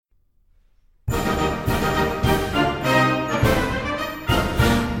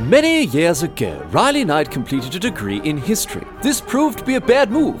Many years ago, Riley Knight completed a degree in history. This proved to be a bad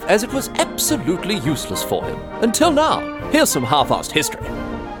move, as it was absolutely useless for him. Until now. Here's some half-assed history.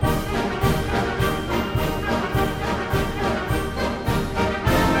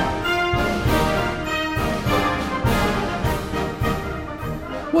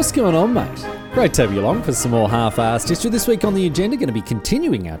 What's going on, mate? Great to have you along for some more half-assed history. This week on the agenda, going to be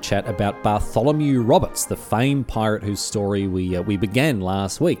continuing our chat about Bartholomew Roberts, the famed pirate whose story we began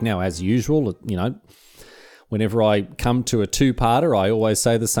last week. Now, as usual, whenever I come to a two-parter, I always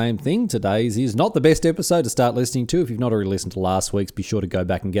say the same thing. Today's is not the best episode to start listening to. If you've not already listened to last week's, be sure to go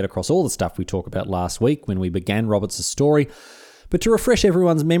back and get across all the stuff we talked about last week when we began Roberts' story. But to refresh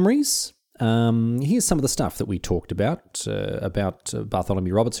everyone's memories, here's some of the stuff that we talked about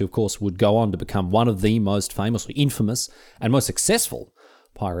Bartholomew Roberts, who of course would go on to become one of the most famously infamous and most successful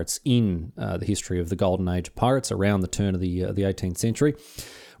pirates in the history of the golden age of pirates around the turn of the 18th century.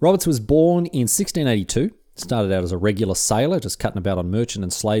 Roberts was born in 1682, started out as a regular sailor, just cutting about on merchant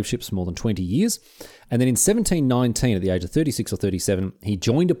and slave ships for more than 20 years. And then in 1719, at the age of 36 or 37, he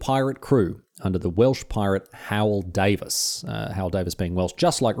joined a pirate crew under the Welsh pirate Howell Davis. Howell Davis being Welsh,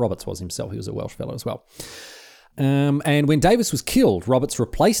 just like Roberts was himself. He was a Welsh fellow as well. And when Davis was killed, Roberts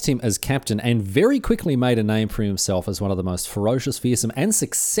replaced him as captain and very quickly made a name for himself as one of the most ferocious, fearsome, and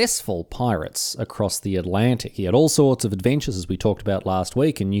successful pirates across the Atlantic. He had all sorts of adventures, as we talked about last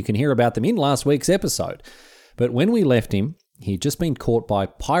week, and you can hear about them in last week's episode. But when we left him, he'd just been caught by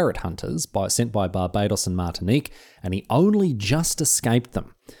pirate hunters sent by Barbados and Martinique, and he only just escaped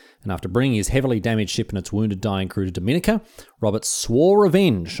them. And after bringing his heavily damaged ship and its wounded, dying crew to Dominica, Roberts swore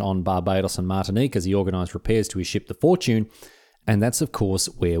revenge on Barbados and Martinique as he organised repairs to his ship, the Fortune. And that's, of course,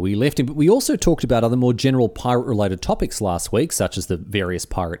 where we left him. But we also talked about other more general pirate-related topics last week, such as the various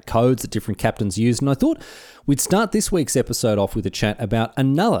pirate codes that different captains used. And I thought we'd start this week's episode off with a chat about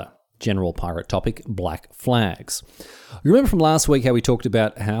another general pirate topic, black flags. You remember from last week how we talked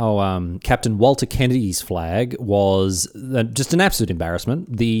about how Captain Walter Kennedy's flag was just an absolute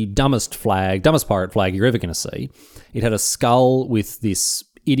embarrassment, the dumbest pirate flag you're ever going to see. It had a skull with this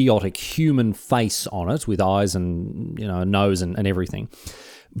idiotic human face on it with eyes and a nose and everything.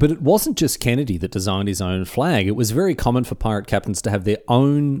 But it wasn't just Kennedy that designed his own flag. It was very common for pirate captains to have their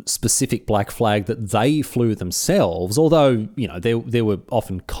own specific black flag that they flew themselves, although, there were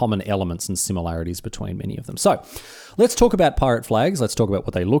often common elements and similarities between many of them. So let's talk about pirate flags. Let's talk about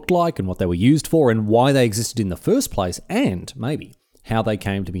what they looked like and what they were used for and why they existed in the first place, and maybe how they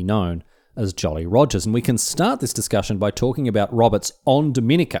came to be known as Jolly Rogers. And we can start this discussion by talking about Roberts on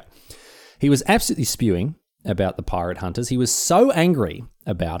Dominica. He was absolutely spewing about the pirate hunters. He was so angry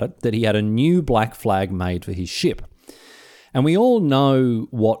about it that he had a new black flag made for his ship. And we all know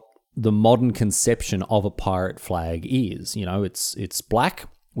what the modern conception of a pirate flag is. It's black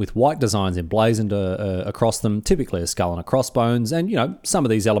with white designs emblazoned across them, typically a skull and a crossbones, and, some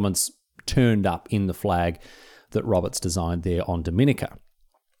of these elements turned up in the flag that Roberts designed there on Dominica.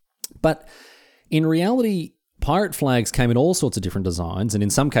 But in reality, pirate flags came in all sorts of different designs, and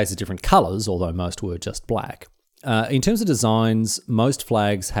in some cases different colours, although most were just black. In terms of designs, most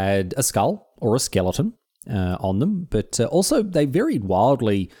flags had a skull or a skeleton on them, but also they varied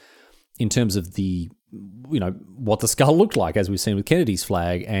wildly in terms of what the skull looked like, as we've seen with Kennedy's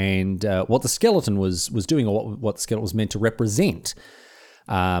flag, and what the skeleton was doing, or what the skeleton was meant to represent.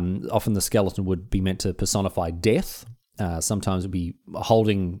 Often the skeleton would be meant to personify death. Sometimes it would be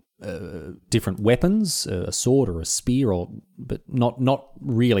holding different weapons, a sword or a spear, but not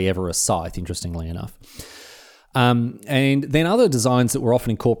really ever a scythe, interestingly enough. And then other designs that were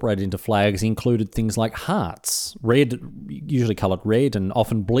often incorporated into flags included things like hearts, usually coloured red, and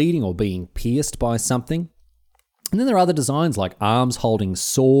often bleeding or being pierced by something. And then there are other designs like arms holding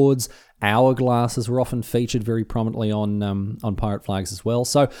swords. Hourglasses were often featured very prominently on pirate flags as well.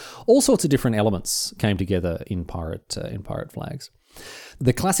 So all sorts of different elements came together in pirate flags.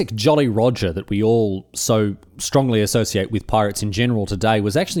 The classic Jolly Roger that we all so strongly associate with pirates in general today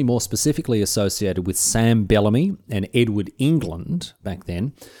was actually more specifically associated with Sam Bellamy and Edward England back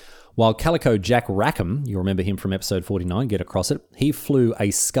then, while Calico Jack Rackham, you remember him from episode 49, get across it, he flew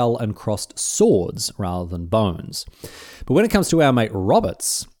a skull and crossed swords rather than bones. But when it comes to our mate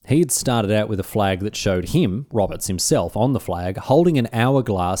Roberts, he had started out with a flag that showed him, Roberts himself, on the flag, holding an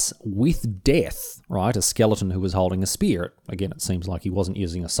hourglass with death, right? A skeleton who was holding a spear. Again, it seems like he wasn't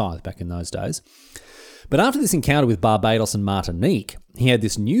using a scythe back in those days. But after this encounter with Barbados and Martinique, he had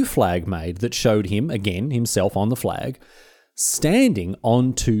this new flag made that showed him, again, himself on the flag, standing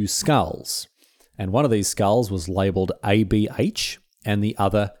on two skulls. And one of these skulls was labelled ABH and the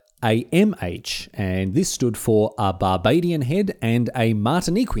other AMH, and this stood for a Barbadian head and a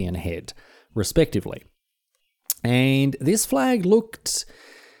Martiniquean head, respectively. And this flag looked...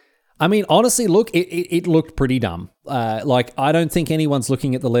 I mean, honestly, look, it looked pretty dumb. I don't think anyone's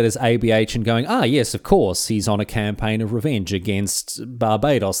looking at the letters ABH and going, yes, of course, he's on a campaign of revenge against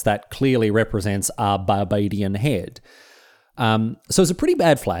Barbados. That clearly represents a Barbadian head. So it's a pretty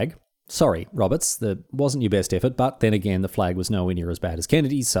bad flag. Sorry, Roberts, that wasn't your best effort, but then again, the flag was nowhere near as bad as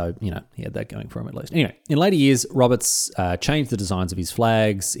Kennedy's, so, he had that going for him at least. Anyway, in later years, Roberts changed the designs of his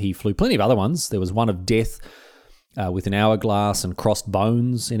flags. He flew plenty of other ones. There was one of death, with an hourglass and crossed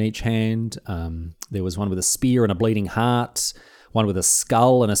bones in each hand. There was one with a spear and a bleeding heart, one with a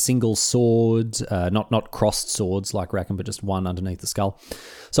skull and a single sword, not crossed swords like Rackham, but just one underneath the skull.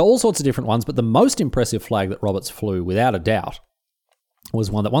 So all sorts of different ones, but the most impressive flag that Roberts flew, without a doubt, was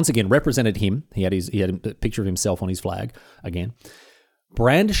one that once again represented him. He had a picture of himself on his flag, again,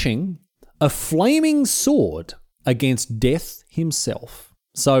 brandishing a flaming sword against Death himself.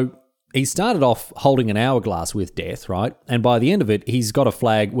 So he started off holding an hourglass with Death, right? And by the end of it, he's got a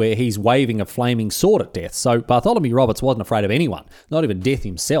flag where he's waving a flaming sword at Death. So Bartholomew Roberts wasn't afraid of anyone, not even Death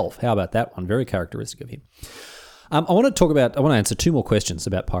himself. How about that one? Very characteristic of him. I want to answer two more questions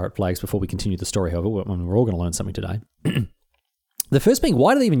about pirate flags before we continue the story, however. We're all going to learn something today. The first being,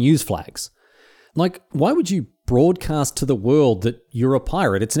 why do they even use flags? Like, why would you broadcast to the world that you're a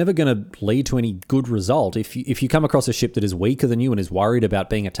pirate? It's never going to lead to any good result. If you come across a ship that is weaker than you and is worried about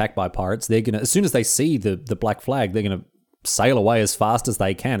being attacked by pirates, they're going to, as soon as they see the black flag, they're going to sail away as fast as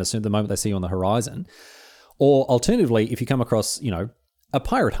they can, as soon as the moment they see you on the horizon. Or alternatively, if you come across, a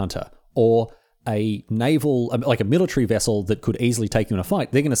pirate hunter or a naval, like a military vessel that could easily take you in a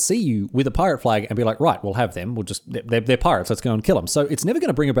fight, they're going to see you with a pirate flag and be like, right, we'll have them. They're pirates. Let's go and kill them. So it's never going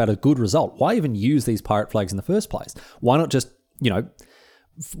to bring about a good result. Why even use these pirate flags in the first place? Why not just,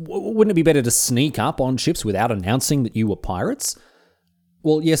 wouldn't it be better to sneak up on ships without announcing that you were pirates?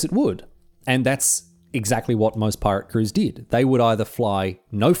 Well, yes, it would. And that's exactly what most pirate crews did. They would either fly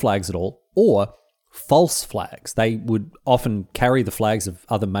no flags at all or false flags. They would often carry the flags of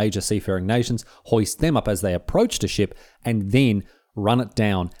other major seafaring nations, hoist them up as they approached a ship, and then run it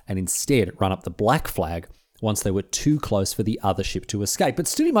down and instead run up the black flag once they were too close for the other ship to escape. But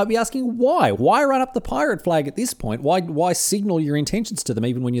still, you might be asking, why? Why run up the pirate flag at this point? Why signal your intentions to them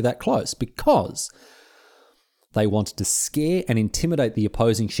even when you're that close? Because they wanted to scare and intimidate the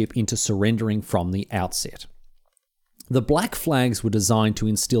opposing ship into surrendering from the outset. The black flags were designed to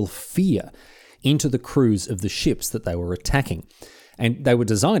instill fear into the crews of the ships that they were attacking. And they were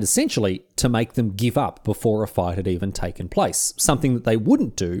designed essentially to make them give up before a fight had even taken place, something that they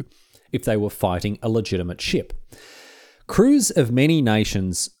wouldn't do if they were fighting a legitimate ship. Crews of many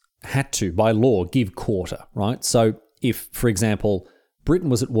nations had to, by law, give quarter, right? So if, for example, Britain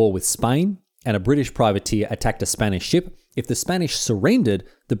was at war with Spain and a British privateer attacked a Spanish ship, if the Spanish surrendered,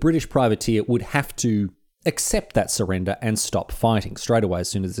 the British privateer would have to accept that surrender and stop fighting straight away as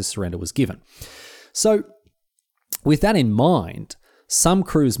soon as the surrender was given. So with that in mind, some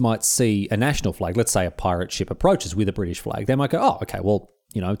crews might see a national flag, let's say a pirate ship approaches with a British flag. They might go, oh, okay, well,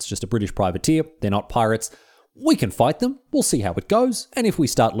 it's just a British privateer. They're not pirates. We can fight them. We'll see how it goes. And if we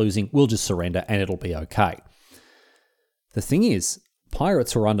start losing, we'll just surrender and it'll be okay. The thing is,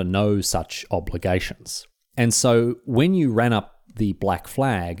 pirates were under no such obligations. And so when you ran up the black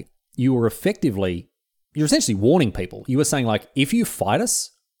flag, you're essentially warning people. You were saying, like, if you fight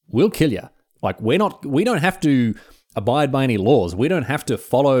us, we'll kill you. Like, we don't have to abide by any laws. We don't have to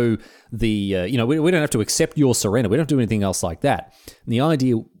follow the, we don't have to accept your surrender. We don't have to do anything else like that. And the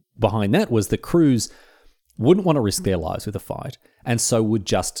idea behind that was the crews wouldn't want to risk their lives with a fight and so would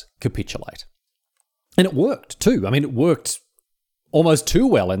just capitulate. And it worked too. I mean, it worked almost too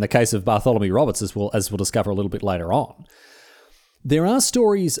well in the case of Bartholomew Roberts, as we'll discover a little bit later on. There are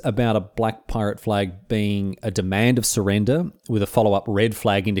stories about a black pirate flag being a demand of surrender with a follow-up red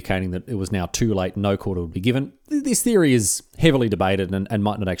flag indicating that it was now too late, no quarter would be given. This theory is heavily debated and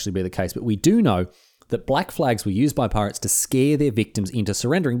might not actually be the case, but we do know that black flags were used by pirates to scare their victims into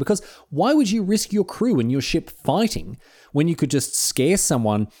surrendering, because why would you risk your crew and your ship fighting when you could just scare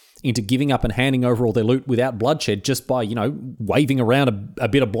someone into giving up and handing over all their loot without bloodshed just by, waving around a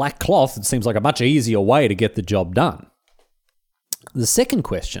bit of black cloth? It seems like a much easier way to get the job done. The second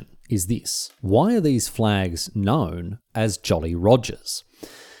question is this: why are these flags known as Jolly Rogers?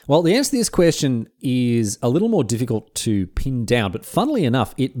 Well, the answer to this question is a little more difficult to pin down, but funnily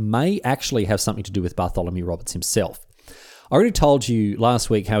enough, it may actually have something to do with Bartholomew Roberts himself. I already told you last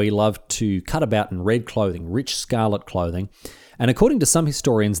week how he loved to cut about in red clothing, rich scarlet clothing, and according to some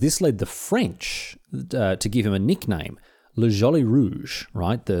historians, this led the French to give him a nickname, Le Joli Rouge,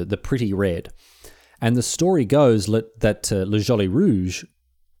 right? The pretty red. And the story goes that Le Joli Rouge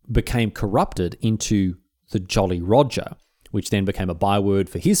became corrupted into the Jolly Roger, which then became a byword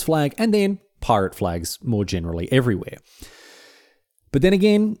for his flag and then pirate flags more generally everywhere. But then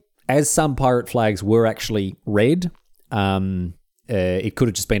again, as some pirate flags were actually red, it could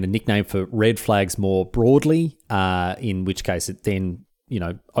have just been a nickname for red flags more broadly, in which case it then,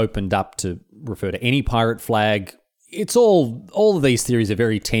 opened up to refer to any pirate flag. It's all of these theories are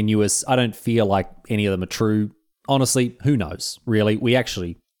very tenuous. I don't feel like any of them are true. Honestly, who knows, really? We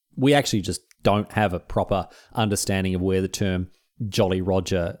actually just don't have a proper understanding of where the term Jolly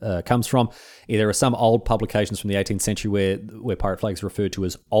Roger comes from. There are some old publications from the 18th century where pirate flags are referred to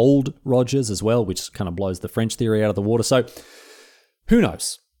as Old Rogers as well, which kind of blows the French theory out of the water. So who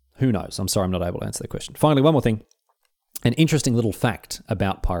knows? Who knows? I'm sorry I'm not able to answer that question. Finally, one more thing. An interesting little fact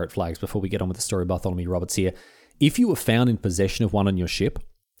about pirate flags before we get on with the story of Bartholomew Roberts here. If you were found in possession of one on your ship,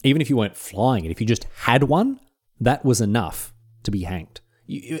 even if you weren't flying it, if you just had one, that was enough to be hanged.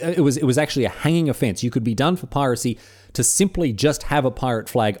 It was actually a hanging offense. You could be done for piracy to simply just have a pirate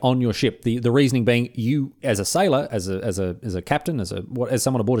flag on your ship. The reasoning being, you as a sailor, as a captain, as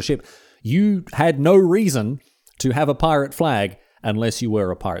someone aboard a ship, you had no reason to have a pirate flag unless you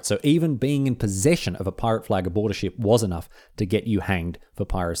were a pirate. So even being in possession of a pirate flag aboard a ship was enough to get you hanged for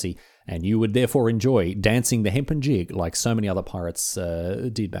piracy, and you would therefore enjoy dancing the hempen jig like so many other pirates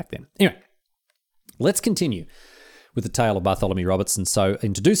did back then. Anyway, let's continue with the tale of Bartholomew Roberts. And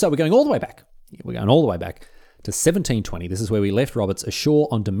to do so, we're going all the way back. We're going all the way back to 1720. This is where we left Roberts ashore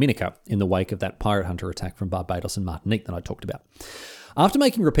on Dominica in the wake of that pirate hunter attack from Barbados and Martinique that I talked about. After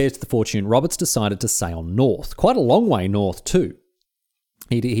making repairs to the Fortune, Roberts decided to sail north, quite a long way north too.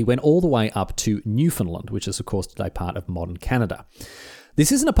 He went all the way up to Newfoundland, which is, of course, today part of modern Canada. This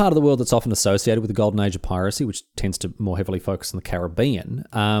isn't a part of the world that's often associated with the golden age of piracy, which tends to more heavily focus on the Caribbean.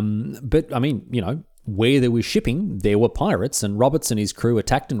 But, I mean, where there was shipping, there were pirates, and Roberts and his crew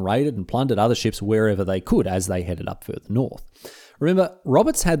attacked and raided and plundered other ships wherever they could as they headed up further north. Remember,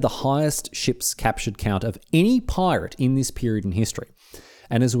 Roberts had the highest ships captured count of any pirate in this period in history.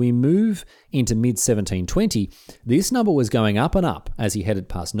 And as we move into mid-1720, this number was going up and up as he headed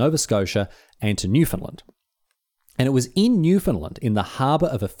past Nova Scotia and to Newfoundland. And it was in Newfoundland, in the harbour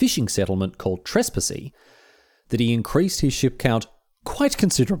of a fishing settlement called Trepassey, that he increased his ship count quite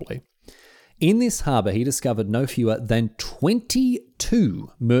considerably. In this harbour, he discovered no fewer than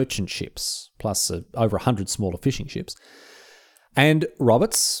 22 merchant ships, plus over 100 smaller fishing ships. And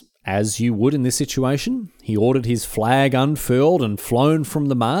Roberts, as you would in this situation, he ordered his flag unfurled and flown from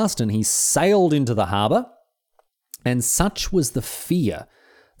the mast, and he sailed into the harbour. And such was the fear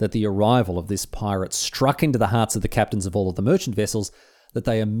that the arrival of this pirate struck into the hearts of the captains of all of the merchant vessels that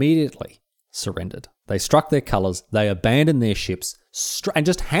they immediately surrendered. They struck their colours, they abandoned their ships, and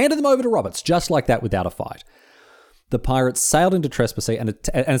just handed them over to Roberts, just like that, without a fight. The pirates sailed into Trepassey and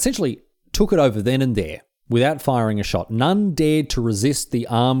essentially took it over then and there, without firing a shot. None dared to resist the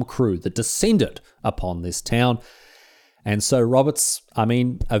armed crew that descended upon this town. And so Roberts, he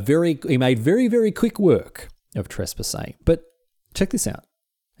made very, very quick work of Trepassey. But check this out.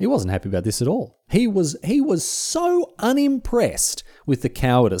 He wasn't happy about this at all. He was so unimpressed with the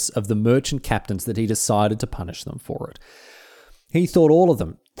cowardice of the merchant captains that he decided to punish them for it. He thought all of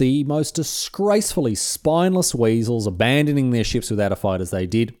them the most disgracefully spineless weasels, abandoning their ships without a fight as they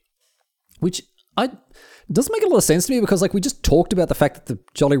did, which doesn't make a lot of sense to me because, we just talked about the fact that the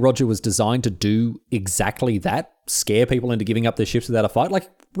Jolly Roger was designed to do exactly that, scare people into giving up their ships without a fight.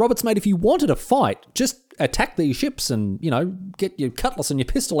 Roberts, mate, if you wanted a fight, just attack these ships and, get your cutlass and your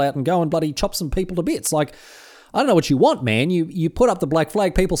pistol out and go and bloody chop some people to bits. I don't know what you want, man. You put up the black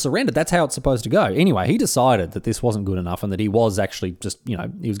flag, people surrendered. That's how it's supposed to go. Anyway, he decided that this wasn't good enough and that he was actually just,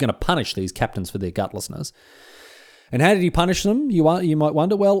 he was going to punish these captains for their gutlessness. And how did he punish them? You might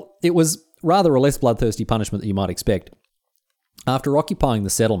wonder. Well, it was rather a less bloodthirsty punishment that you might expect. After occupying the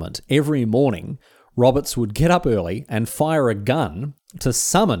settlement, every morning, Roberts would get up early and fire a gun to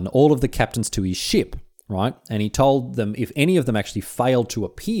summon all of the captains to his ship, right? And he told them if any of them actually failed to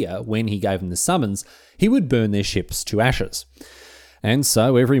appear when he gave them the summons, he would burn their ships to ashes. And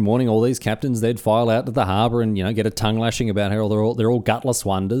so every morning, all these captains, they'd file out to the harbour and, get a tongue lashing about how they're all gutless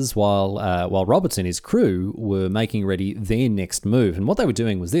wonders, while Roberts and his crew were making ready their next move. And what they were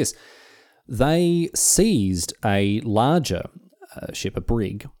doing was this. They seized a larger ship, a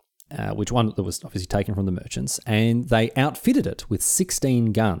brig, which one that was obviously taken from the merchants, and they outfitted it with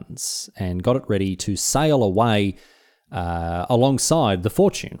 16 guns and got it ready to sail away alongside the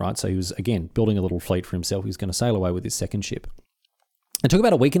Fortune, right? So he was, again, building a little fleet for himself. He was going to sail away with his second ship. It took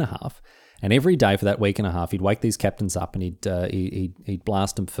about a week and a half, And every day for that week and a half, he'd wake these captains up and he'd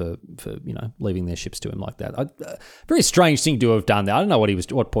blast them for leaving their ships to him like that. Very strange thing to have done there. I don't know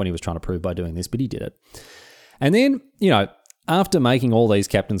what point he was trying to prove by doing this, but he did it. And then, after making all these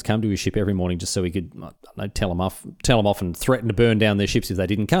captains come to his ship every morning just so he could, tell them off and threaten to burn down their ships if they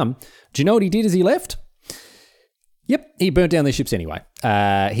didn't come, do you know what he did as he left? Yep, he burnt down their ships anyway.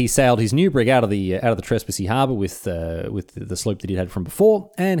 He sailed his new brig out of the Trespicy Harbour with the sloop that he'd had from before,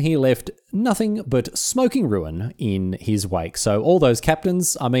 and he left nothing but smoking ruin in his wake. So all those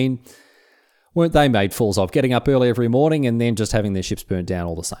captains, weren't they made fools of, getting up early every morning and then just having their ships burnt down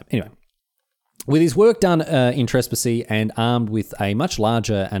all the same? Anyway, with his work done in Trespicy and armed with a much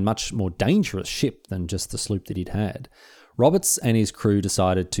larger and much more dangerous ship than just the sloop that he'd had, Roberts and his crew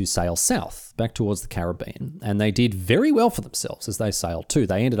decided to sail south, back towards the Caribbean, and they did very well for themselves as they sailed too.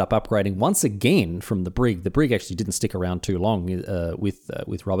 They ended up upgrading once again from the brig. The brig actually didn't stick around too long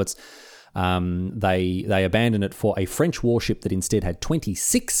with Roberts. They abandoned it for a French warship that instead had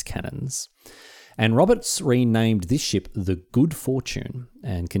 26 cannons. And Roberts renamed this ship the Good Fortune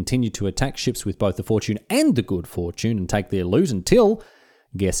and continued to attack ships with both the Fortune and the Good Fortune and take their loot until,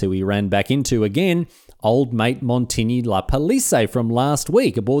 guess who he ran back into again? Old mate Montigny La Palisse from last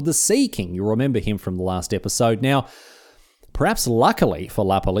week aboard the Sea King. You'll remember him from the last episode. Now, perhaps luckily for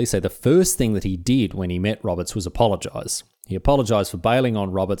La Palisse, the first thing that he did when he met Roberts was apologise. He apologised for bailing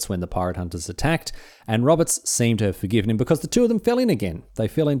on Roberts when the pirate hunters attacked, and Roberts seemed to have forgiven him because the two of them fell in again. They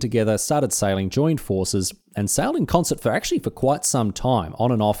fell in together, started sailing, joined forces, and sailed in concert for quite some time,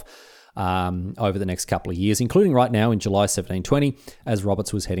 on and off, over the next couple of years, including right now in July 1720, as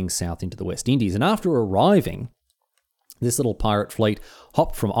Roberts was heading south into the West Indies. And after arriving, this little pirate fleet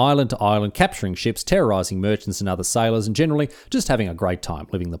hopped from island to island, capturing ships, terrorising merchants and other sailors, and generally just having a great time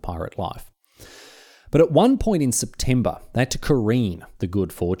living the pirate life. But at one point in September, they had to careen the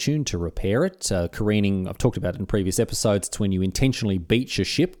Good Fortune to repair it. Careening, I've talked about it in previous episodes, it's when you intentionally beach a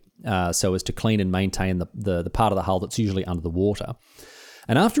ship so as to clean and maintain the part of the hull that's usually under the water.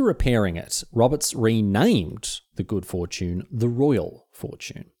 And after repairing it, Roberts renamed the Good Fortune the Royal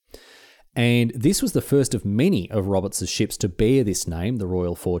Fortune. And this was the first of many of Roberts' ships to bear this name, the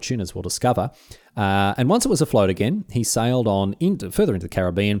Royal Fortune, as we'll discover. And once it was afloat again, he sailed on further into the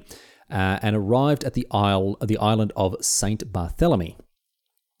Caribbean and arrived at the island of Saint Barthélemy,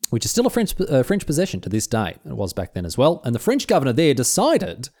 which is still a French possession to this day. It was back then as well. And the French governor there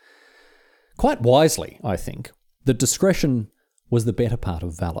decided, quite wisely, I think, that discretion was the better part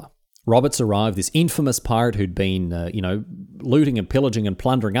of valour. Roberts arrived, this infamous pirate who'd been, looting and pillaging and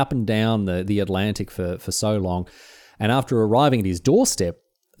plundering up and down the Atlantic for so long. And after arriving at his doorstep,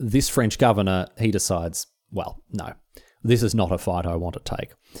 this French governor, he decides, well, no, this is not a fight I want to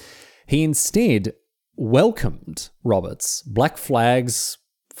take. He instead welcomed Roberts, black flags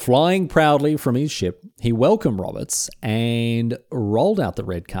flying proudly from his ship. He welcomed Roberts and rolled out the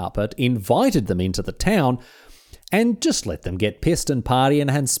red carpet, invited them into the town, and just let them get pissed and party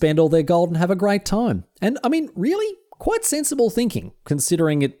and spend all their gold and have a great time. And really, quite sensible thinking,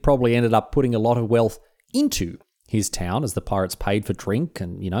 considering it probably ended up putting a lot of wealth into his town as the pirates paid for drink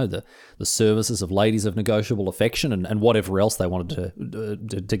and, the services of ladies of negotiable affection and whatever else they wanted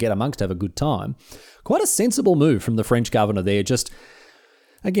to get amongst to have a good time. Quite a sensible move from the French governor there, just,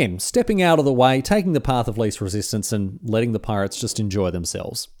 again, stepping out of the way, taking the path of least resistance and letting the pirates just enjoy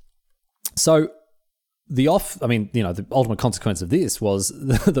themselves. So the ultimate consequence of this was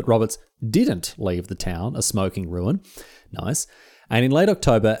that Roberts didn't leave the town a smoking ruin. Nice. And in late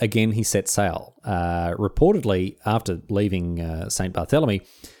October, again, he set sail, reportedly after leaving St. Barthélemy,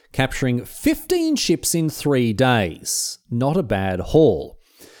 capturing 15 ships in 3 days. Not a bad haul.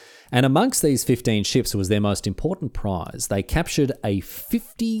 And amongst these 15 ships was their most important prize. They captured a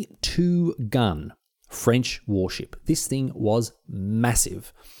 52-gun French warship. This thing was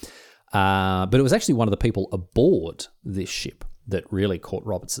massive. But it was actually one of the people aboard this ship that really caught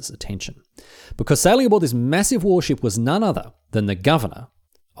Roberts' attention. Because sailing aboard this massive warship was none other than the governor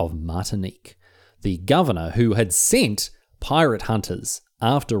of Martinique. The governor who had sent pirate hunters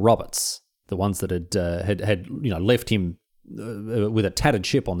after Roberts, the ones that had left him with a tattered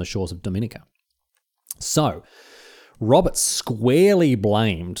ship on the shores of Dominica. So Roberts squarely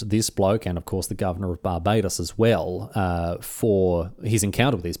blamed this bloke, and of course the governor of Barbados as well, for his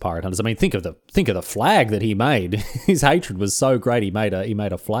encounter with these pirate hunters. Think of the flag that he made. His hatred was so great. He made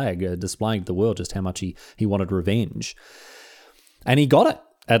a flag displaying to the world just how much he wanted revenge, and he got it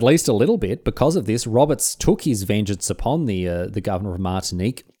at least a little bit. Because of this, Roberts took his vengeance upon the governor of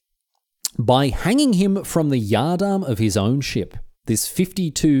Martinique by hanging him from the yardarm of his own ship. This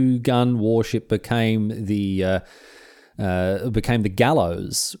 52-gun warship became the became the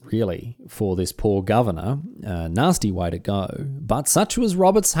gallows, really, for this poor governor. Nasty way to go. But such was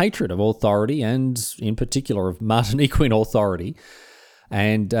Roberts' hatred of authority, and in particular of Martiniquan authority.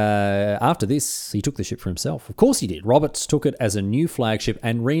 And after this, he took the ship for himself. Of course he did. Roberts took it as a new flagship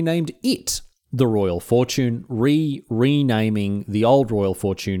and renamed it the Royal Fortune, renaming the old Royal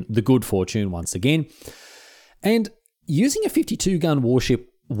Fortune the Good Fortune once again. And using a 52-gun warship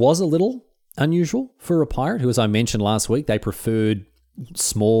was a little unusual for a pirate who, as I mentioned last week, they preferred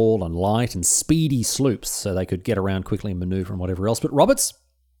small and light and speedy sloops so they could get around quickly and maneuver and whatever else. But Roberts,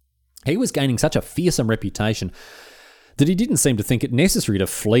 he was gaining such a fearsome reputation that he didn't seem to think it necessary to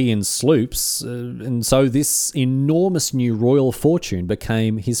flee in sloops, and so this enormous new Royal Fortune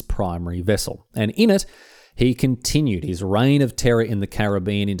became his primary vessel. And in it, he continued his reign of terror in the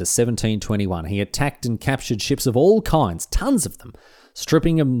Caribbean into 1721. He attacked and captured ships of all kinds, tons of them,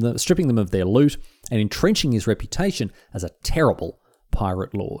 stripping them of their loot and entrenching his reputation as a terrible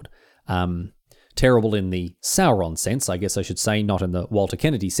pirate lord. Terrible in the Sauron sense, I guess I should say, not in the Walter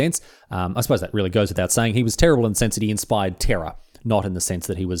Kennedy sense. I suppose that really goes without saying. He was terrible in the sense that he inspired terror, not in the sense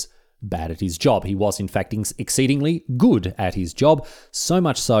that he was bad at his job. He was, in fact, exceedingly good at his job, so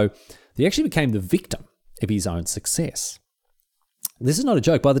much so that he actually became the victim of his own success. This is not a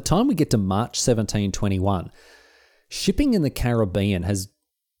joke. By the time we get to March 1721, shipping in the Caribbean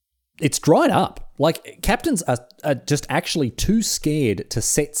it's dried up. Like, captains are just actually too scared to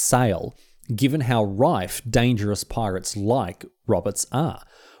set sail, given how rife dangerous pirates like Roberts are.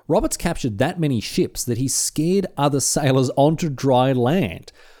 Roberts captured that many ships that he scared other sailors onto dry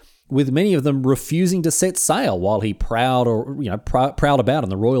land, with many of them refusing to set sail while he prowled about on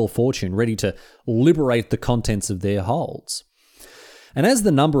the Royal Fortune, ready to liberate the contents of their holds. And as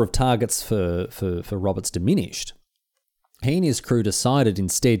the number of targets for Roberts diminished, he and his crew decided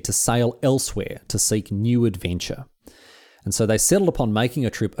instead to sail elsewhere to seek new adventure. And so they settled upon making a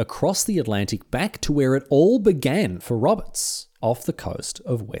trip across the Atlantic back to where it all began for Roberts, off the coast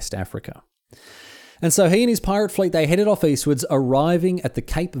of West Africa. And so he and his pirate fleet, they headed off eastwards, arriving at the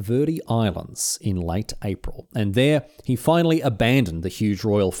Cape Verde Islands in late April. And there, he finally abandoned the huge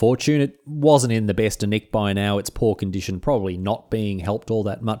Royal Fortune. It wasn't in the best of nick by now, its poor condition probably not being helped all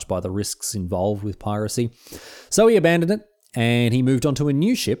that much by the risks involved with piracy. So he abandoned it, and he moved on to a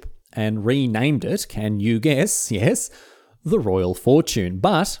new ship and renamed it, can you guess? Yes, the Royal Fortune.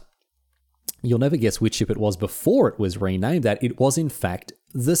 But you'll never guess which ship it was before it was renamed that. It was, in fact,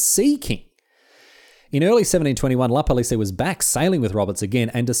 the Sea King. In early 1721, La Palisse was back sailing with Roberts again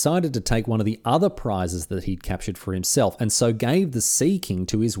and decided to take one of the other prizes that he'd captured for himself, and so gave the Sea King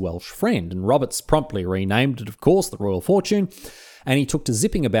to his Welsh friend. And Roberts promptly renamed it, of course, the Royal Fortune, and he took to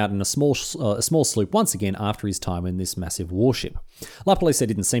zipping about in a small sloop once again after his time in this massive warship. La Palisse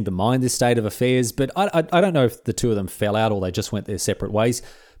didn't seem to mind this state of affairs, but I don't know if the two of them fell out or they just went their separate ways,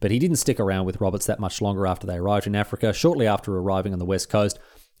 but he didn't stick around with Roberts that much longer after they arrived in Africa. Shortly after arriving on the west coast,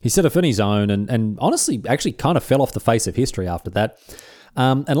 he set off on his own and honestly actually kind of fell off the face of history after that.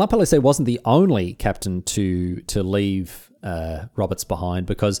 And La Palisse wasn't the only captain to leave Roberts behind,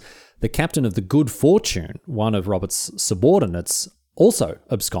 because the captain of the Good Fortune, one of Roberts' subordinates, also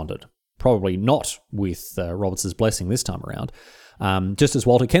absconded. Probably not with Roberts' blessing this time around, just as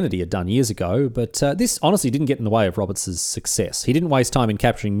Walter Kennedy had done years ago. But this honestly didn't get in the way of Roberts' success. He didn't waste time in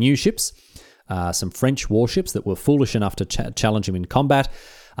capturing new ships, some French warships that were foolish enough to challenge him in combat.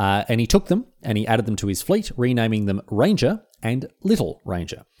 And he took them and he added them to his fleet, renaming them Ranger and Little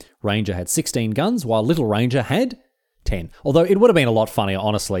Ranger. Ranger had 16 guns, while Little Ranger had 10. Although it would have been a lot funnier,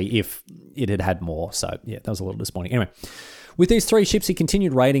 honestly, if it had had more. So, yeah, that was a little disappointing. Anyway, with these three ships, he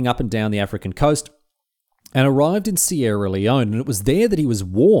continued raiding up and down the African coast and arrived in Sierra Leone. And it was there that he was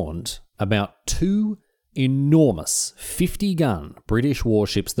warned about two enormous 50-gun British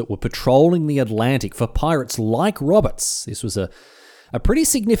warships that were patrolling the Atlantic for pirates like Roberts. This was a pretty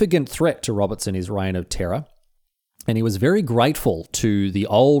significant threat to Roberts and his reign of terror, and he was very grateful to the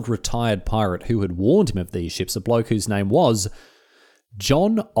old retired pirate who had warned him of these ships, a bloke whose name was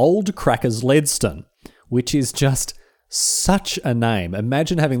John Old Crackers Ledston, which is just such a name.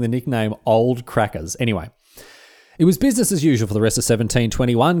 Imagine having the nickname Old Crackers. Anyway, it was business as usual for the rest of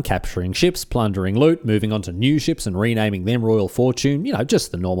 1721, capturing ships, plundering loot, moving on to new ships and renaming them Royal Fortune,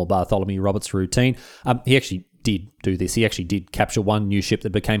 just the normal Bartholomew Roberts routine. He actually did do this. He actually did capture one new ship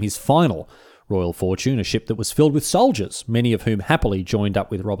that became his final Royal Fortune, a ship that was filled with soldiers, many of whom happily joined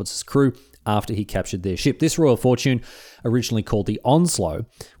up with Roberts' crew after he captured their ship. This Royal Fortune, originally called the Onslow,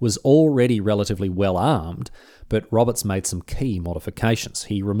 was already relatively well armed, but Roberts made some key modifications.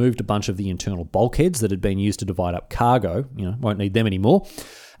 He removed a bunch of the internal bulkheads that had been used to divide up cargo, won't need them anymore,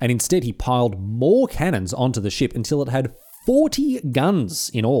 and instead he piled more cannons onto the ship until it had 40 guns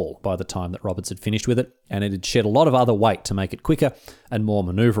in all by the time that Roberts had finished with it, and it had shed a lot of other weight to make it quicker and more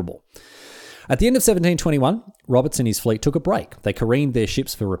manoeuvrable. At the end of 1721, Roberts and his fleet took a break. They careened their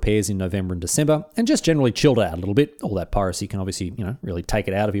ships for repairs in November and December and just generally chilled out a little bit. All that piracy can obviously, really take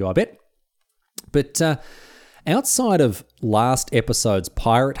it out of you, I bet. But outside of last episode's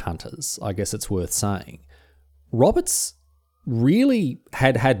pirate hunters, I guess it's worth saying, Roberts really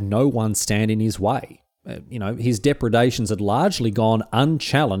had no one stand in his way. His depredations had largely gone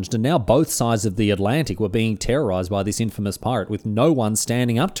unchallenged, and now both sides of the Atlantic were being terrorized by this infamous pirate with no one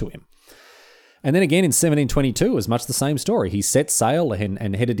standing up to him. And then again in 1722, it was much the same story. He set sail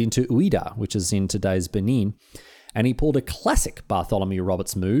and headed into Ouida, which is in today's Benin, and he pulled a classic Bartholomew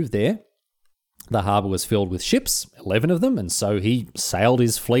Roberts move there. The harbour was filled with ships, 11 of them, and so he sailed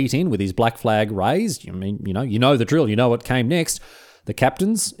his fleet in with his black flag raised. You know the drill, you know what came next. The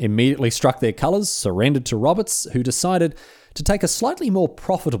captains immediately struck their colours, surrendered to Roberts, who decided to take a slightly more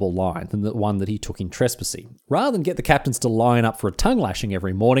profitable line than the one that he took in Trespassy. Rather than get the captains to line up for a tongue lashing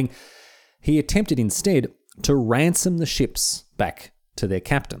every morning, he attempted instead to ransom the ships back to their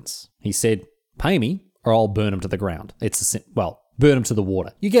captains. He said, "Pay me or I'll burn them to the ground." Burn them to the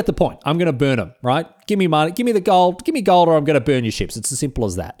water. You get the point. I'm going to burn them, right? Give me money, give me the gold, give me gold or I'm going to burn your ships. It's as simple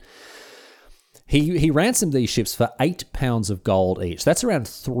as that. He ransomed these ships for £8 of gold each. That's around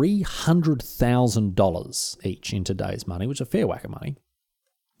 $300,000 each in today's money, which is a fair whack of money.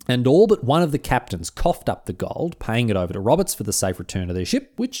 And all but one of the captains coughed up the gold, paying it over to Roberts for the safe return of their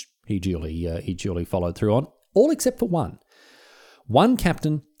ship, which he duly followed through on, all except for one. One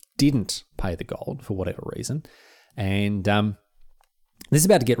captain didn't pay the gold for whatever reason, and this is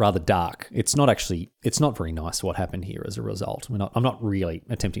about to get rather dark. It's not very nice what happened here as a result. I'm not really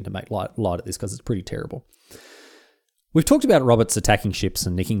attempting to make light of this because it's pretty terrible. We've talked about Roberts attacking ships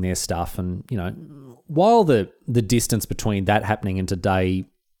and nicking their stuff, and while the distance between that happening and today,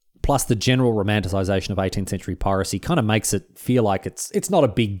 plus the general romanticisation of 18th century piracy, kind of makes it feel like it's not a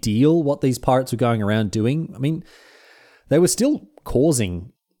big deal what these pirates were going around doing. I mean, they were still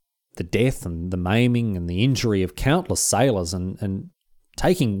causing the death and the maiming and the injury of countless sailors and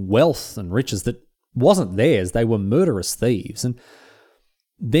taking wealth and riches that wasn't theirs. They were murderous thieves. And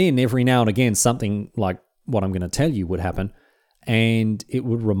then every now and again, something like what I'm going to tell you would happen, and it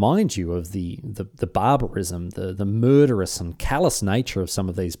would remind you of the barbarism, the murderous and callous nature of some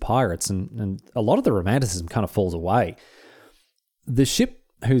of these pirates, and a lot of the romanticism kind of falls away. The ship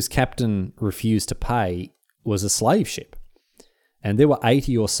whose captain refused to pay was a slave ship, and there were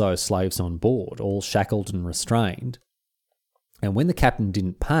 80 or so slaves on board, all shackled and restrained. And when the captain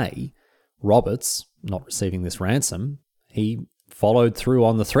didn't pay, Roberts, not receiving this ransom, he followed through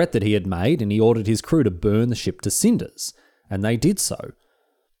on the threat that he had made, and he ordered his crew to burn the ship to cinders. And they did so,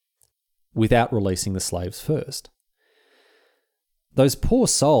 without releasing the slaves first. Those poor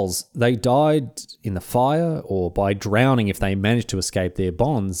souls, they died in the fire or by drowning if they managed to escape their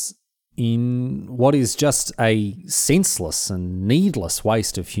bonds in what is just a senseless and needless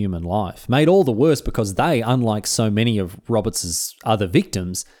waste of human life, made all the worse because they, unlike so many of Roberts's other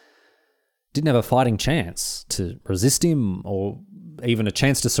victims, didn't have a fighting chance to resist him or even a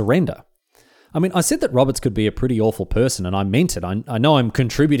chance to surrender. I mean, I said that Roberts could be a pretty awful person, and I meant it. I know I'm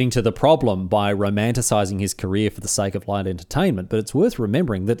contributing to the problem by romanticising his career for the sake of light entertainment, but it's worth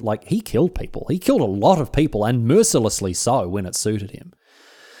remembering that, he killed people. He killed a lot of people, and mercilessly so when it suited him.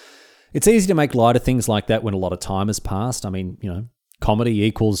 It's easy to make light of things like that when a lot of time has passed. I mean, comedy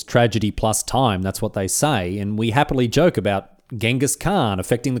equals tragedy plus time. That's what they say, and we happily joke about Genghis Khan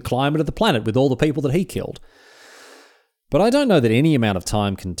affecting the climate of the planet with all the people that he killed. But I don't know that any amount of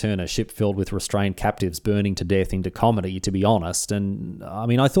time can turn a ship filled with restrained captives burning to death into comedy, to be honest. And I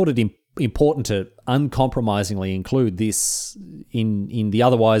mean, I thought it important to uncompromisingly include this in the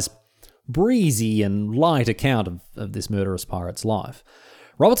otherwise breezy and light account of this murderous pirate's life.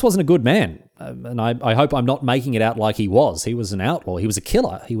 Roberts wasn't a good man, and I hope I'm not making it out like he was. He was an outlaw. He was a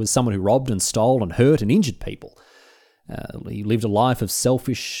killer. He was someone who robbed and stole and hurt and injured people. He lived a life of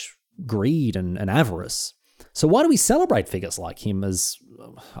selfish greed and avarice. So why do we celebrate figures like him as,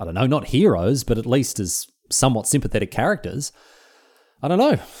 I don't know, not heroes, but at least as somewhat sympathetic characters? I don't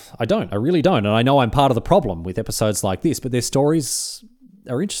know. I don't. I really don't. And I know I'm part of the problem with episodes like this, but their stories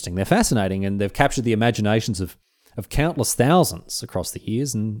are interesting. They're fascinating, and they've captured the imaginations of countless thousands across the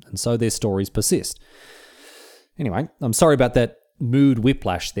years, and so their stories persist. Anyway, I'm sorry about that mood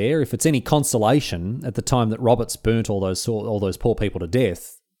whiplash there. If it's any consolation, at the time that Roberts burnt all those poor people to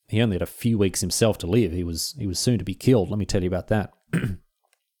death, He only had a few weeks himself to live. He was soon to be killed. Let me tell you about that.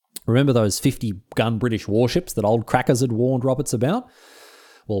 Remember those 50-gun British warships that old crackers had warned Roberts about?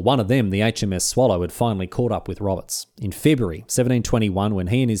 Well, one of them, the HMS Swallow, had finally caught up with Roberts. In February 1721, when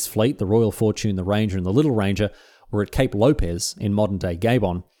he and his fleet, the Royal Fortune, the Ranger and the Little Ranger, were at Cape Lopez in modern-day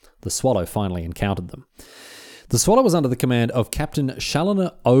Gabon, the Swallow finally encountered them. The Swallow was under the command of Captain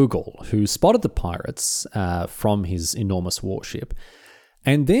Challoner Ogle, who spotted the pirates from his enormous warship,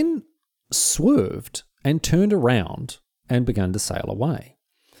 and then swerved and turned around and began to sail away.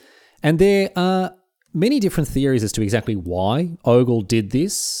 And there are many different theories as to exactly why Ogle did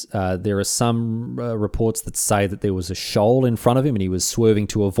this. There are some reports that say that there was a shoal in front of him and he was swerving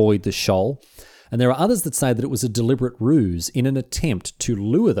to avoid the shoal. And there are others that say that it was a deliberate ruse in an attempt to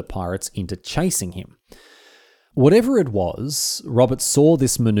lure the pirates into chasing him. Whatever it was, Roberts saw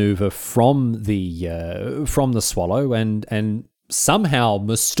this maneuver from the Swallow and somehow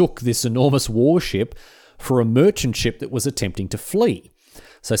mistook this enormous warship for a merchant ship that was attempting to flee.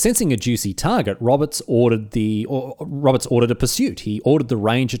 So, sensing a juicy target, Roberts ordered a pursuit. He ordered the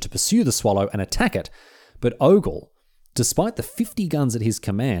Ranger to pursue the Swallow and attack it. But Ogle, despite the 50 guns at his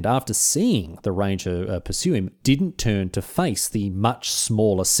command, after seeing the Ranger pursue him, didn't turn to face the much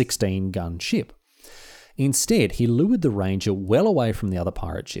smaller 16-gun ship. Instead, he lured the Ranger well away from the other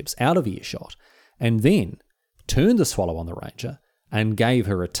pirate ships, out of earshot, and then turned the Swallow on the Ranger and gave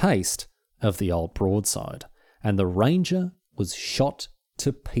her a taste of the old broadside. And the Ranger was shot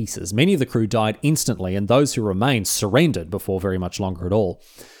to pieces. Many of the crew died instantly, and those who remained surrendered before very much longer at all.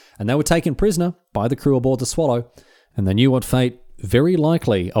 And they were taken prisoner by the crew aboard the Swallow, and they knew what fate very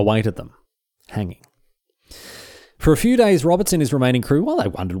likely awaited them: hanging. For a few days, Roberts and his remaining crew, well, they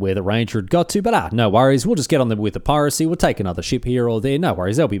wondered where the Ranger had got to, but no worries, we'll just get on with the piracy, we'll take another ship here or there, no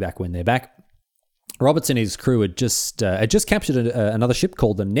worries, they'll be back when they're back. Roberts and his crew had just captured another ship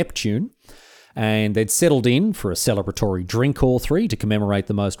called the Neptune, and they'd settled in for a celebratory drink or three to commemorate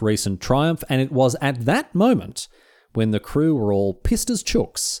the most recent triumph, and it was at that moment, when the crew were all pissed as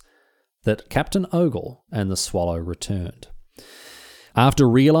chooks, that Captain Ogle and the Swallow returned. After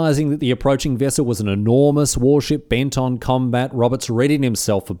realising that the approaching vessel was an enormous warship bent on combat, Roberts readied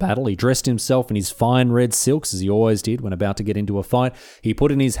himself for battle. He dressed himself in his fine red silks, as he always did when about to get into a fight. He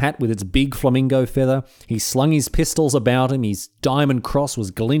put in his hat with its big flamingo feather. He slung his pistols about him. His diamond cross was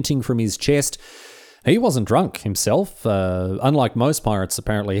glinting from his chest. He wasn't drunk himself. Unlike most pirates,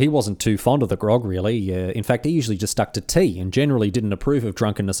 apparently, he wasn't too fond of the grog, really. In fact, he usually just stuck to tea and generally didn't approve of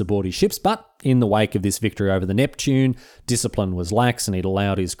drunkenness aboard his ships. But in the wake of this victory over the Neptune, discipline was lax and he'd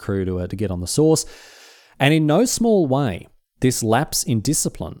allowed his crew to get on the sauce. And in no small way, this lapse in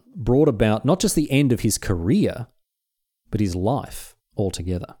discipline brought about not just the end of his career, but his life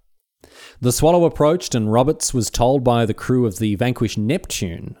altogether. The Swallow approached, and Roberts was told by the crew of the vanquished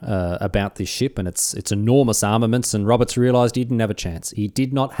Neptune about this ship and its enormous armaments, and Roberts realised he didn't have a chance. He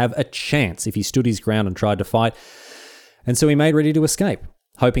did not have a chance if he stood his ground and tried to fight, and so he made ready to escape,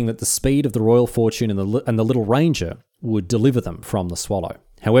 hoping that the speed of the Royal Fortune and the Little Ranger would deliver them from the Swallow.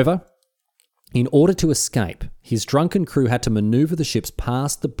 However, in order to escape, his drunken crew had to manoeuvre the ships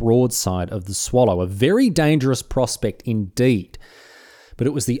past the broadside of the Swallow, a very dangerous prospect indeed. But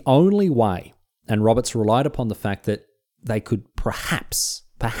it was the only way, and Roberts relied upon the fact that they could perhaps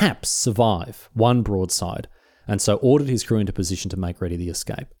survive one broadside, and so ordered his crew into position to make ready the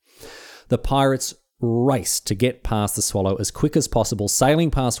escape. The pirates raced to get past the Swallow as quick as possible,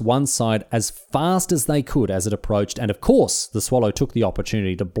 sailing past one side as fast as they could as it approached, and of course the Swallow took the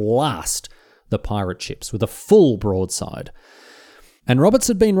opportunity to blast the pirate ships with a full broadside. And Roberts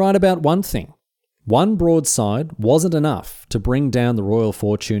had been right about one thing. One broadside wasn't enough to bring down the Royal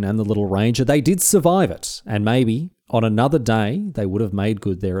Fortune and the Little Ranger. They did survive it, and maybe on another day they would have made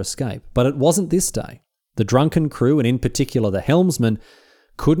good their escape. But it wasn't this day. The drunken crew, and in particular the helmsman,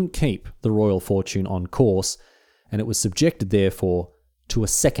 couldn't keep the Royal Fortune on course, and it was subjected, therefore, to a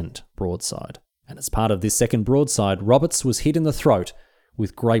second broadside. And as part of this second broadside, Roberts was hit in the throat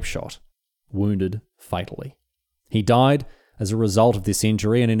with grape shot, wounded fatally. He died as a result of this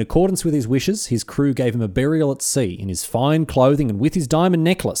injury, and in accordance with his wishes, his crew gave him a burial at sea in his fine clothing and with his diamond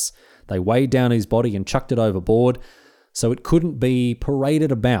necklace. They weighed down his body and chucked it overboard so it couldn't be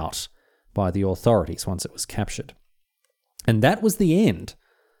paraded about by the authorities once it was captured. And that was the end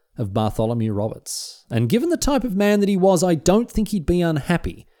of Bartholomew Roberts. And given the type of man that he was, I don't think he'd be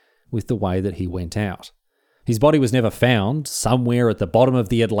unhappy with the way that he went out. His body was never found. Somewhere at the bottom of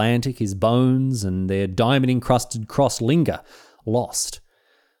the Atlantic, his bones and their diamond-encrusted cross linger, lost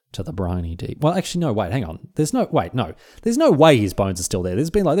to the briny deep. Well, actually, no, wait, hang on. There's no way his bones are still there.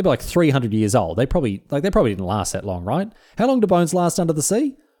 They'd be like 300 years old. They probably didn't last that long, right? How long do bones last under the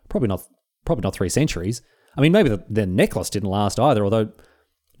sea? Probably not 3 centuries. I mean, maybe the necklace didn't last either, although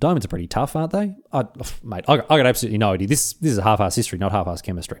diamonds are pretty tough, aren't they? Mate, I got absolutely no idea. This is a half-assed history, not half-assed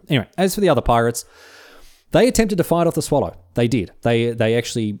chemistry. Anyway, as for the other pirates, they attempted to fight off the Swallow. They did. They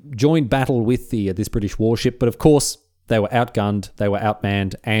actually joined battle with this British warship, but of course they were outgunned, they were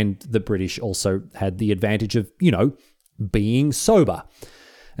outmanned, and the British also had the advantage of, being sober.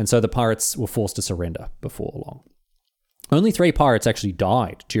 And so the pirates were forced to surrender before long. Only 3 pirates actually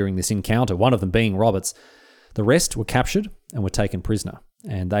died during this encounter, one of them being Roberts. The rest were captured and were taken prisoner,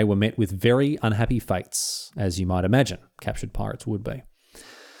 and they were met with very unhappy fates, as you might imagine captured pirates would be.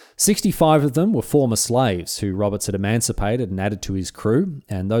 65 of them were former slaves who Roberts had emancipated and added to his crew,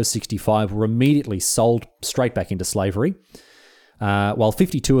 and those 65 were immediately sold straight back into slavery, while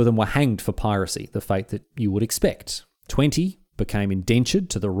 52 of them were hanged for piracy, the fate that you would expect. 20 became indentured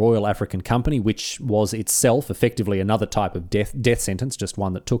to the Royal African Company, which was itself effectively another type of death sentence, just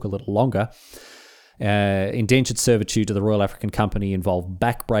one that took a little longer. Indentured servitude to the Royal African Company involved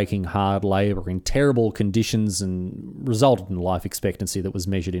backbreaking hard labour in terrible conditions and resulted in life expectancy that was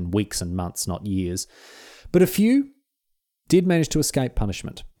measured in weeks and months, not years. But a few did manage to escape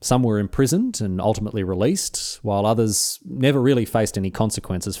punishment. Some were imprisoned and ultimately released, while others never really faced any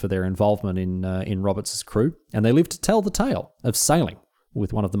consequences for their involvement in Roberts' crew, and they lived to tell the tale of sailing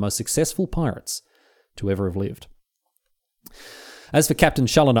with one of the most successful pirates to ever have lived. As for Captain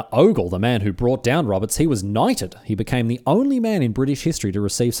Challoner Ogle, the man who brought down Roberts, he was knighted. He became the only man in British history to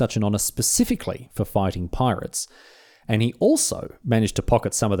receive such an honour specifically for fighting pirates. And he also managed to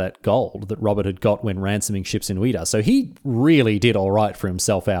pocket some of that gold that Robert had got when ransoming ships in Ouida. So he really did all right for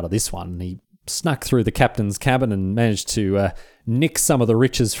himself out of this one. He snuck through the captain's cabin and managed to nick some of the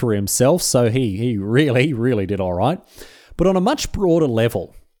riches for himself. So he really did all right. But on a much broader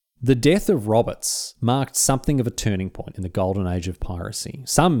level, the death of Roberts marked something of a turning point in the golden age of piracy.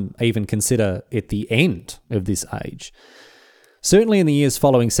 Some even consider it the end of this age. Certainly in the years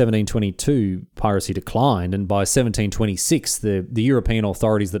following 1722, piracy declined, and by 1726, the European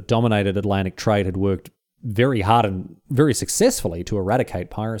authorities that dominated Atlantic trade had worked very hard and very successfully to eradicate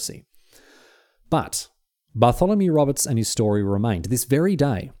piracy. But Bartholomew Roberts and his story remain, to this very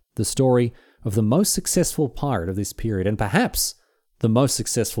day, the story of the most successful pirate of this period, and perhaps the most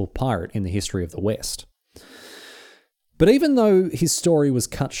successful pirate in the history of the West. But even though his story was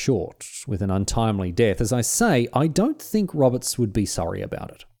cut short with an untimely death, as I say, I don't think Roberts would be sorry about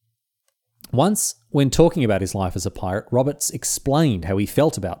it. Once, when talking about his life as a pirate, Roberts explained how he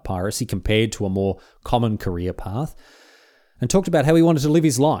felt about piracy compared to a more common career path, and talked about how he wanted to live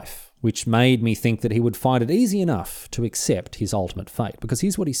his life, which made me think that he would find it easy enough to accept his ultimate fate. Because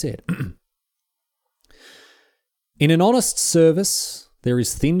here's what he said. In an honest service, there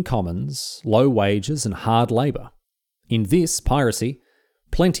is thin commons, low wages, and hard labour. In this, piracy,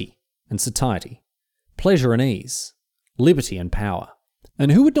 plenty and satiety, pleasure and ease, liberty and power.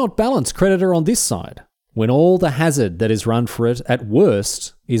 And who would not balance creditor on this side, when all the hazard that is run for it, at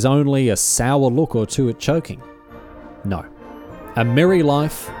worst, is only a sour look or two at choking? No. A merry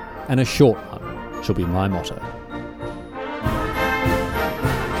life and a short one shall be my motto.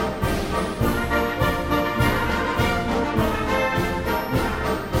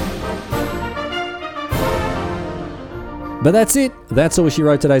 But that's it. That's all she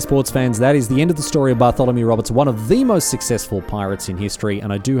wrote today, sports fans. That is the end of the story of Bartholomew Roberts, one of the most successful pirates in history,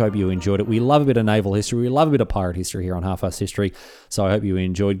 and I do hope you enjoyed it. We love a bit of naval history. We love a bit of pirate history here on Half-Assed History, so I hope you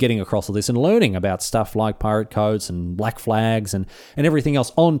enjoyed getting across all this and learning about stuff like pirate codes and black flags and everything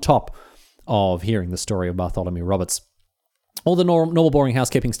else on top of hearing the story of Bartholomew Roberts. All the normal boring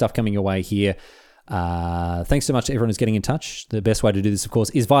housekeeping stuff coming your way here. Thanks so much to everyone who's getting in touch. The best way to do this, of course,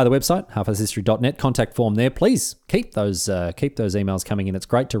 is via the website, halfasshistory.net. Contact form there. Please keep those emails coming in. It's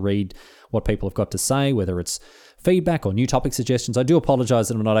great to read what people have got to say, whether it's feedback or new topic suggestions. I do apologise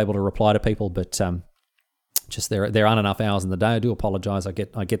that I'm not able to reply to people, but just there aren't enough hours in the day. I do apologise. I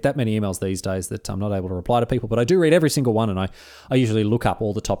get that many emails these days that I'm not able to reply to people, but I do read every single one, and I usually look up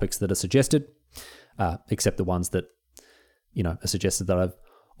all the topics that are suggested, except the ones that are suggested that I've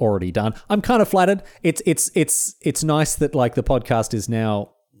already done. I'm kind of flattered. It's nice that like the podcast is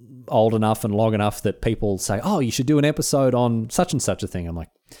now old enough and long enough that people say, "Oh, you should do an episode on such and such a thing." I'm like,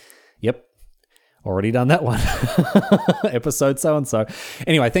 "Yep, already done that one." Episode so and so.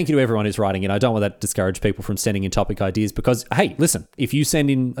 Anyway, thank you to everyone who's writing in. I don't want that to discourage people from sending in topic ideas because, hey, listen, if you send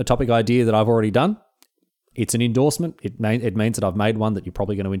in a topic idea that I've already done, it's an endorsement. It means that I've made one that you're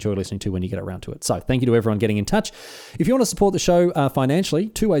probably going to enjoy listening to when you get around to it. So thank you to everyone getting in touch. If you want to support the show financially,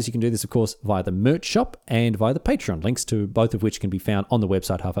 2 ways you can do this, of course, via the merch shop and via the Patreon, links to both of which can be found on the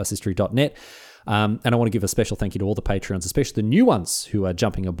website, halfasshistory.net. And I want to give a special thank you to all the Patreons, especially the new ones who are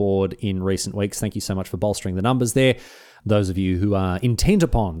jumping aboard in recent weeks. Thank you so much for bolstering the numbers there. Those of you who are intent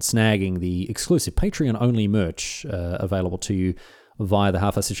upon snagging the exclusive Patreon-only merch available to you via the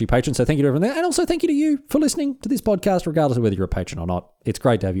Half-Assed History Patreon. So thank you to everyone there. And also thank you to you for listening to this podcast, regardless of whether you're a patron or not. It's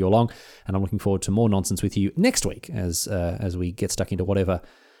great to have you along, and I'm looking forward to more nonsense with you next week as we get stuck into whatever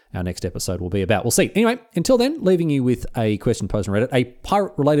our next episode will be about. We'll see. Anyway, until then, leaving you with a question posed on Reddit, a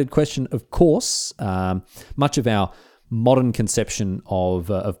pirate-related question, of course. Much of our modern conception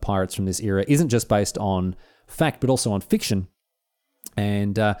of pirates from this era isn't just based on fact, but also on fiction.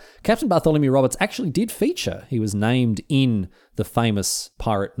 And Captain Bartholomew Roberts actually did feature. He was named in the famous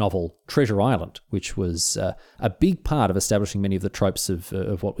pirate novel Treasure Island, which was a big part of establishing many of the tropes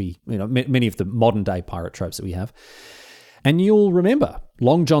of what we, many of the modern day pirate tropes that we have. And you'll remember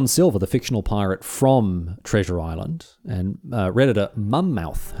Long John Silver, the fictional pirate from Treasure Island. And Redditor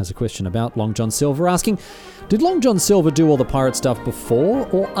Mummouth has a question about Long John Silver, asking, did Long John Silver do all the pirate stuff before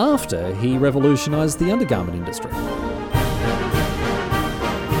or after he revolutionised the undergarment industry?